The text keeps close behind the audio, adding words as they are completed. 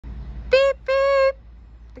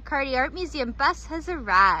The Cardi Art Museum bus has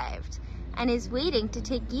arrived and is waiting to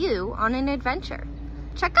take you on an adventure.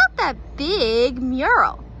 Check out that big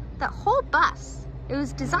mural, that whole bus. It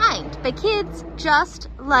was designed by kids just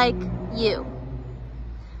like you.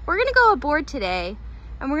 We're gonna go aboard today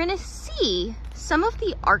and we're gonna see some of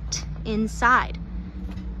the art inside.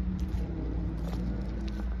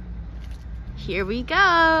 Here we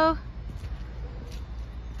go.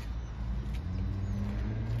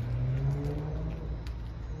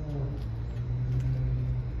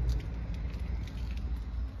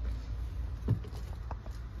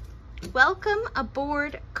 Welcome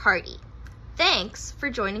aboard Cardi. Thanks for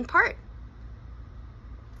joining part.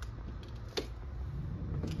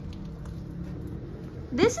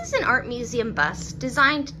 This is an art museum bus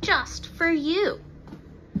designed just for you.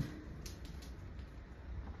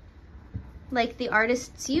 Like the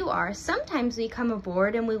artists you are, sometimes we come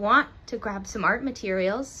aboard and we want to grab some art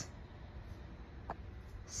materials.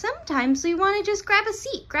 Sometimes we want to just grab a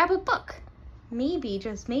seat, grab a book, maybe,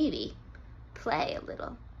 just maybe, play a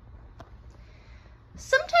little.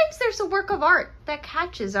 Sometimes there's a work of art that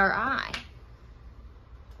catches our eye.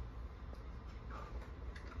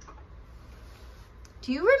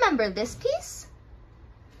 Do you remember this piece?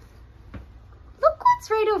 Look what's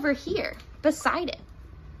right over here, beside it.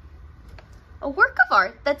 A work of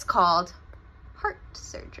art that's called Heart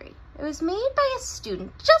Surgery. It was made by a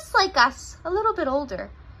student just like us, a little bit older.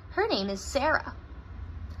 Her name is Sarah.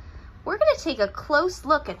 We're gonna take a close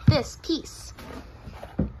look at this piece.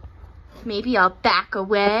 Maybe I'll back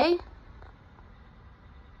away.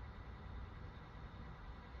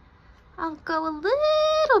 I'll go a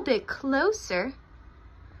little bit closer.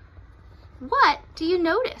 What do you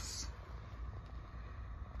notice?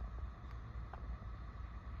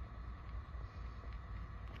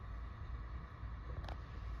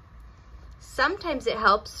 Sometimes it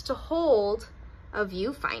helps to hold a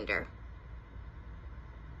viewfinder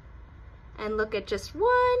and look at just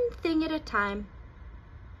one thing at a time.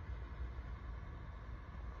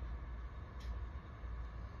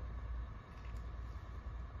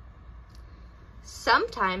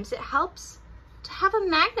 Sometimes it helps to have a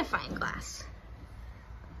magnifying glass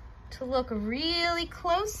to look really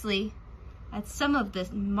closely at some of the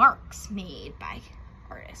marks made by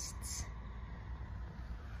artists.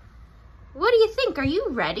 What do you think? Are you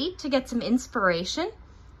ready to get some inspiration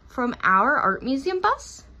from our art museum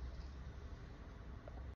bus?